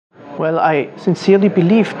Well, I sincerely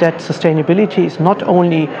believe that sustainability is not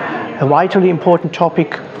only a vitally important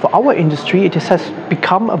topic for our industry, it has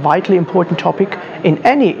become a vitally important topic in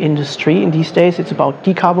any industry. In these days, it's about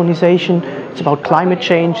decarbonization, it's about climate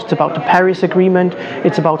change, it's about the Paris Agreement,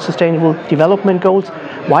 it's about sustainable development goals.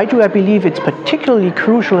 Why do I believe it's particularly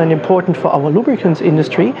crucial and important for our lubricants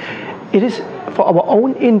industry? It is for our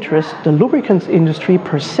own interest. The lubricants industry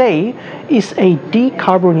per se is a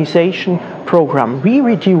decarbonization program. We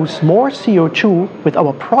reduce more CO2 with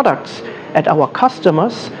our products at our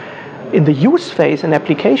customers in the use phase and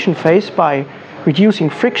application phase by reducing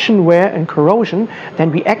friction, wear and corrosion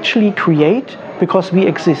than we actually create because we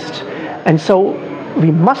exist. And so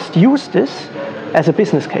we must use this as a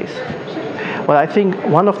business case. Well, I think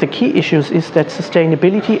one of the key issues is that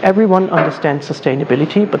sustainability, everyone understands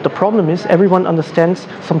sustainability, but the problem is everyone understands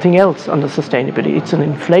something else under sustainability. It's an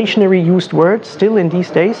inflationary used word still in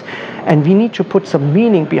these days, and we need to put some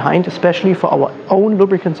meaning behind, especially for our own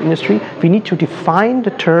lubricants industry. We need to define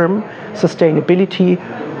the term sustainability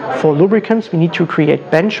for lubricants. We need to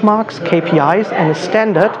create benchmarks, KPIs, and a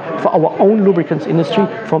standard for our own lubricants industry.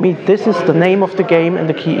 For me, this is the name of the game and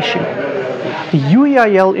the key issue. The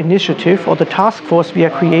UEIL initiative, or the task force we are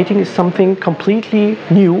creating, is something completely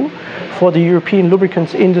new for the European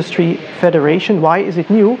Lubricants Industry Federation. Why is it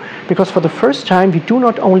new? Because for the first time we do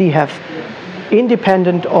not only have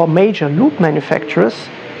independent or major lube manufacturers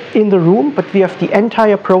in the room, but we have the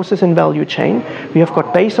entire process and value chain. We have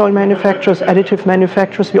got base oil manufacturers, additive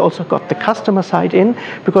manufacturers, we also got the customer side in,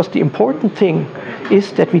 because the important thing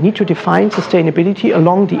is that we need to define sustainability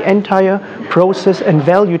along the entire process and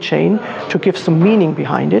value chain to give some meaning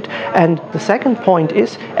behind it. And the second point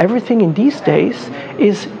is everything in these days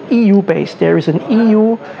is EU-based. There is an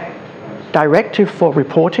EU directive for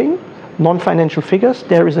reporting non-financial figures,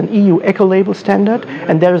 there is an EU eco-label standard,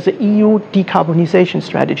 and there is an EU decarbonization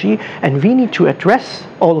strategy, and we need to address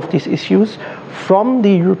all of these issues from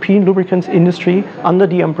the European lubricants industry under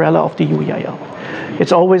the umbrella of the UEIL.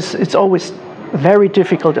 It's always very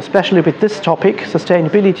difficult, especially with this topic,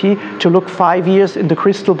 sustainability, to look 5 years in the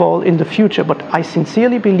crystal ball in the future, but I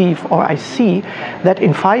sincerely believe, or I see, that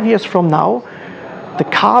in 5 years from now, the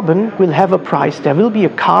carbon will have a price. There will be a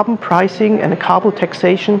carbon pricing and a carbon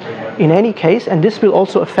taxation in any case, and this will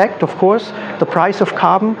also affect, of course, the price of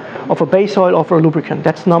carbon of a base oil or a lubricant.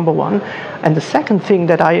 That's number one. And the second thing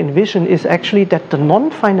that I envision is actually that the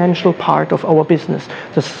non-financial part of our business,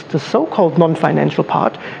 the so-called non-financial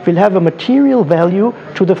part, will have a material value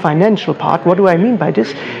to the financial part. What do I mean by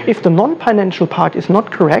this? If the non-financial part is not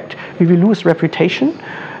correct, we will lose reputation.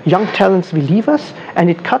 Young talents will leave us, and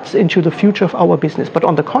it cuts into the future of our business. But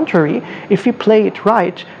on the contrary, if we play it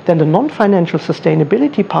right, then the non-financial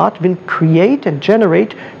sustainability part will create and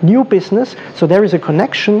generate new business. So there is a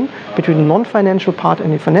connection between the non-financial part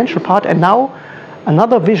and the financial part. And now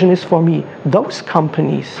another vision is for me, those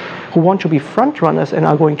companies who want to be front runners and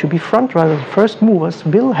are going to be front runners, first movers,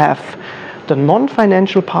 will have the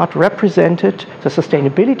non-financial part represented, the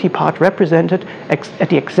sustainability part represented at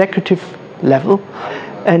the executive level.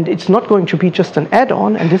 And it's not going to be just an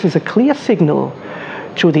add-on, and this is a clear signal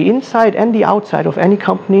to the inside and the outside of any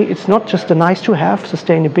company. It's not just a nice to have.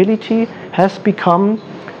 Sustainability has become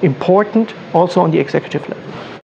important also on the executive level.